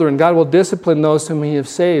his children. God will discipline those whom he has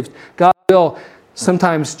saved. God will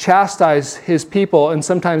sometimes chastise his people, and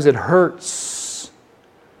sometimes it hurts.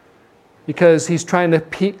 Because he's trying to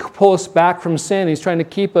pull us back from sin. He's trying to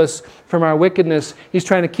keep us from our wickedness. He's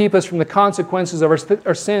trying to keep us from the consequences of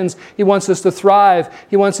our sins. He wants us to thrive.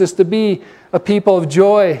 He wants us to be a people of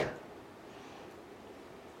joy.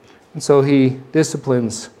 And so he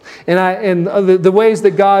disciplines. And the ways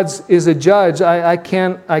that God is a judge, I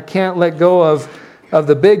can't let go of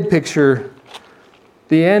the big picture,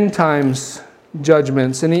 the end times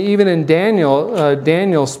judgments. And even in Daniel,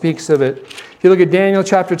 Daniel speaks of it. If you look at Daniel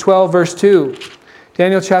chapter 12, verse 2.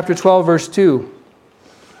 Daniel chapter 12, verse 2.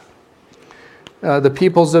 The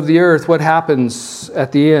peoples of the earth, what happens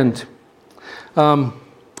at the end? And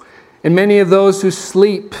many of those who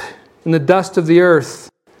sleep in the dust of the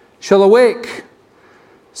earth shall awake,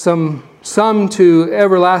 some to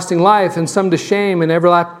everlasting life, and some to shame and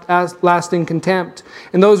everlasting contempt.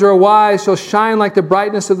 And those who are wise shall shine like the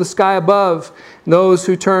brightness of the sky above, and those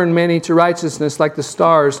who turn many to righteousness like the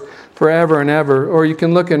stars forever and ever. Or you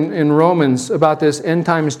can look in Romans about this end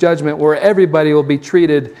times judgment where everybody will be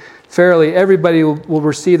treated fairly. Everybody will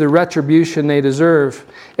receive the retribution they deserve.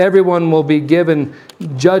 Everyone will be given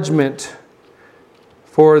judgment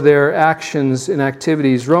for their actions and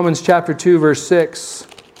activities. Romans chapter 2, verse 6.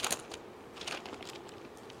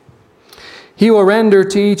 He will render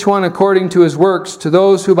to each one according to his works. To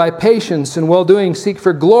those who by patience and well-doing seek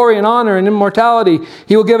for glory and honor and immortality,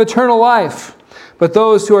 He will give eternal life. But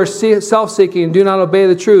those who are self-seeking and do not obey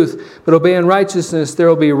the truth, but obey unrighteousness, there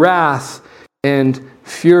will be wrath and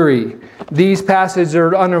fury. These passages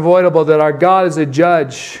are unavoidable, that our God is a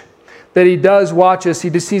judge, that He does watch us,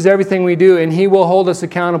 He sees everything we do, and He will hold us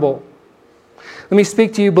accountable. Let me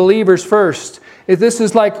speak to you believers first. If this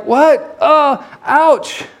is like, what?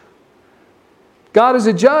 Ouch! God is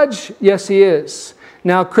a judge? Yes, He is.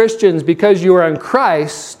 Now, Christians, because you are in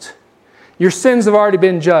Christ, your sins have already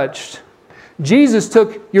been judged. Jesus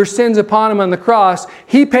took your sins upon Him on the cross.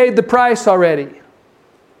 He paid the price already.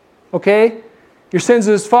 Okay? Your sins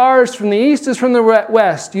are as far as from the east as from the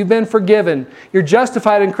west. You've been forgiven. You're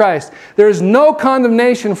justified in Christ. There is no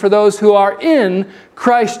condemnation for those who are in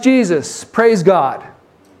Christ Jesus. Praise God.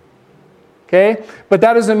 Okay? But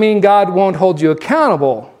that doesn't mean God won't hold you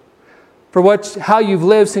accountable for how you've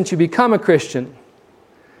lived since you become a Christian.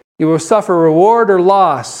 You will suffer reward or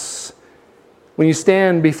loss when you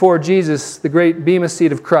stand before Jesus, the great bema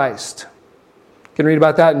seat of Christ. You can read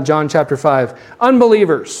about that in John chapter 5.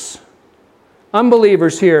 Unbelievers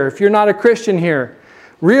here, if you're not a Christian here,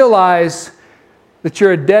 realize that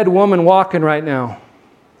you're a dead woman walking right now.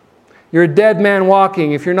 You're a dead man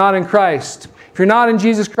walking if you're not in Christ. If you're not in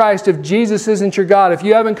Jesus Christ, if Jesus isn't your God, if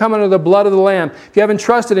you haven't come under the blood of the Lamb, if you haven't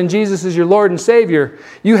trusted in Jesus as your Lord and Savior,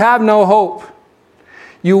 you have no hope.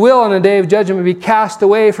 You will on the day of judgment be cast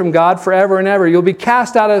away from God forever and ever. You'll be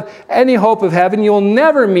cast out of any hope of heaven. You'll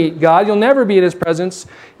never meet God. You'll never be in His presence.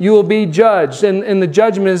 You will be judged. And the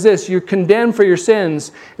judgment is this: you're condemned for your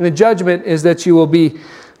sins. And the judgment is that you will be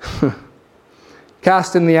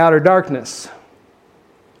cast in the outer darkness.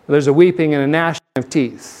 There's a weeping and a gnashing of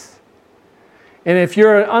teeth. And if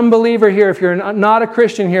you're an unbeliever here, if you're not a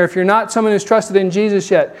Christian here, if you're not someone who's trusted in Jesus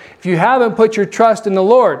yet, if you haven't put your trust in the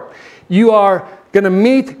Lord, you are going to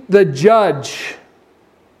meet the judge.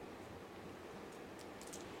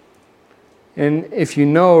 And if you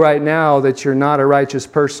know right now that you're not a righteous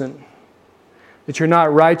person, that you're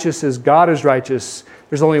not righteous as God is righteous,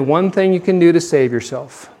 there's only one thing you can do to save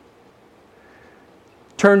yourself.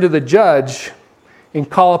 Turn to the judge and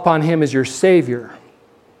call upon Him as your Savior.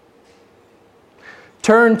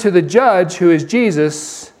 Turn to the judge, who is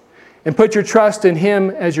Jesus, and put your trust in Him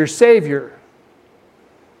as your Savior.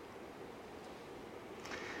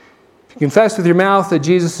 If you confess with your mouth that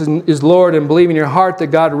Jesus is Lord and believe in your heart that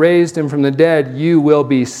God raised Him from the dead, you will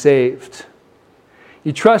be saved.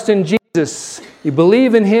 You trust in Jesus, you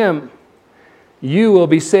believe in Him, you will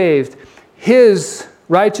be saved. His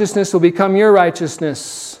righteousness will become your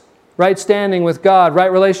righteousness. Right standing with God,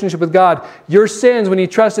 right relationship with God. Your sins, when you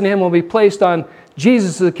trust in Him, will be placed on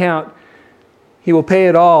Jesus' account. He will pay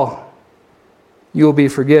it all. You will be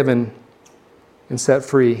forgiven and set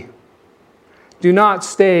free. Do not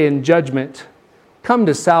stay in judgment. Come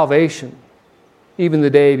to salvation, even the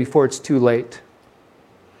day before it's too late.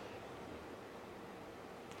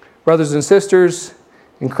 Brothers and sisters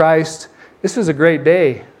in Christ, this is a great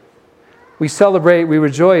day. We celebrate, we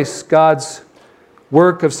rejoice God's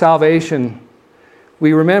work of salvation.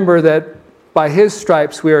 We remember that by His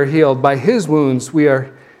stripes we are healed. By His wounds we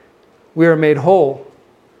are made whole.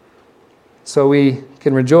 So we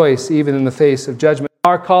can rejoice even in the face of judgment.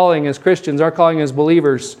 Our calling as Christians, our calling as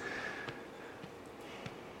believers,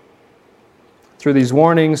 through these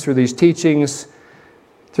warnings, through these teachings,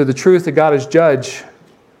 through the truth that God is judge,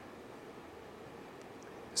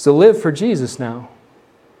 is to live for Jesus now.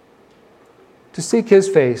 To seek His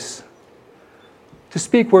face. To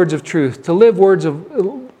speak words of truth. To live words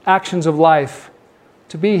of actions of life,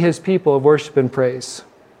 to be His people of worship and praise.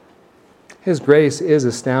 His grace is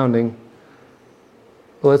astounding.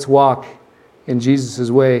 Well, let's walk in Jesus'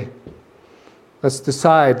 way. Let's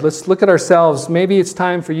decide. Let's look at ourselves. Maybe it's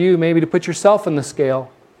time for you maybe to put yourself in the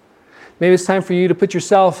scale. Maybe it's time for you to put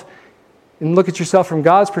yourself and look at yourself from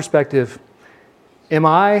God's perspective. Am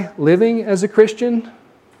I living as a Christian?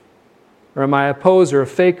 Or am I a poser, a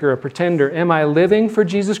faker, a pretender? Am I living for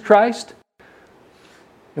Jesus Christ?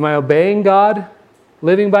 Am I obeying God,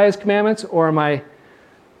 living by His commandments, or am I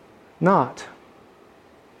not?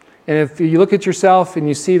 And if you look at yourself and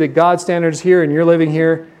you see that God's standard is here and you're living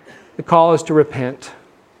here, the call is to repent.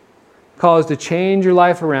 The call is to change your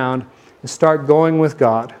life around and start going with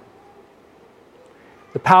God.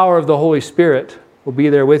 The power of the Holy Spirit will be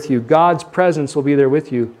there with you. God's presence will be there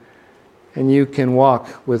with you. And you can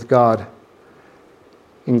walk with God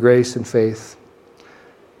in grace and faith.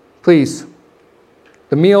 Please,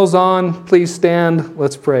 the meal's on. Please stand.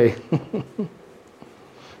 Let's pray.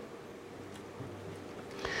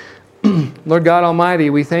 Lord God Almighty,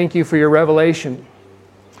 we thank you for your revelation.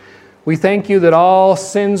 We thank you that all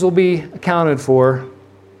sins will be accounted for,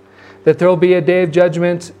 that there will be a day of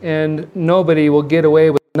judgment and nobody will get away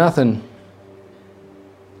with nothing.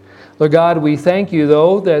 Lord God, we thank you,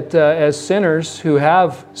 though, that as sinners who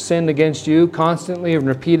have sinned against you constantly and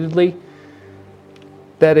repeatedly,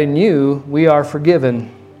 that in you we are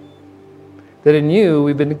forgiven. That in you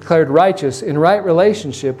we've been declared righteous, in right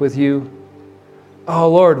relationship with you. Oh,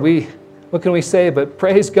 Lord, what can we say but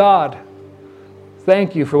praise God.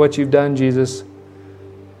 Thank you for what you've done, Jesus.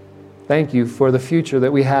 Thank you for the future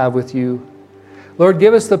that we have with you. Lord,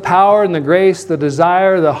 give us the power and the grace, the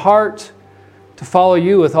desire, the heart to follow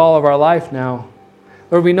you with all of our life now.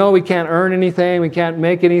 Lord, we know we can't earn anything, we can't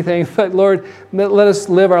make anything, but Lord, let us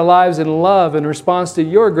live our lives in love in response to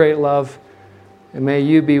your great love. And may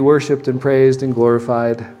you be worshiped and praised and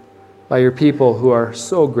glorified by your people who are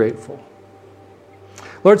so grateful.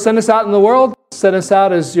 Lord, send us out in the world. Send us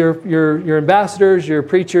out as your ambassadors, your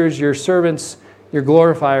preachers, your servants, your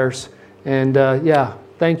glorifiers. And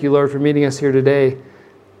thank you, Lord, for meeting us here today.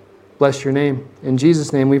 Bless your name. In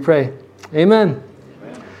Jesus' name we pray. Amen.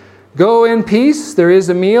 Amen. Go in peace. There is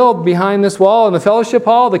a meal behind this wall in the fellowship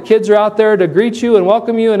hall. The kids are out there to greet you and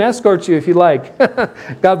welcome you and escort you if you like.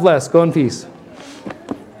 God bless. Go in peace.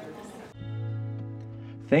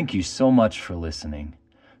 Thank you so much for listening.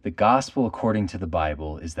 The gospel according to the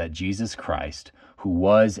Bible is that Jesus Christ, who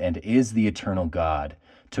was and is the eternal God,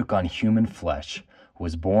 took on human flesh,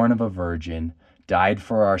 was born of a virgin, died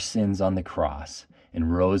for our sins on the cross,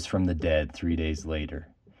 and rose from the dead 3 days later.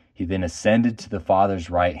 He then ascended to the Father's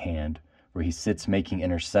right hand, where he sits making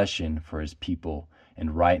intercession for his people,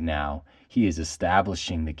 and right now he is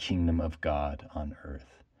establishing the kingdom of God on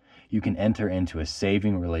earth. You can enter into a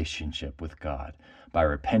saving relationship with God by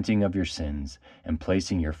repenting of your sins and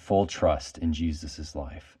placing your full trust in Jesus'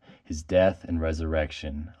 life, his death and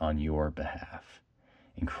resurrection on your behalf.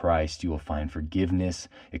 In Christ, you will find forgiveness,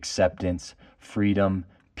 acceptance, freedom,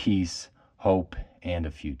 peace, hope, and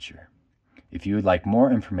a future. If you would like more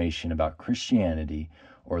information about Christianity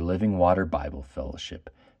or Living Water Bible Fellowship,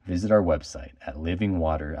 visit our website at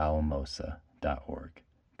livingwateralamosa.org.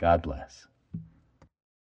 God bless.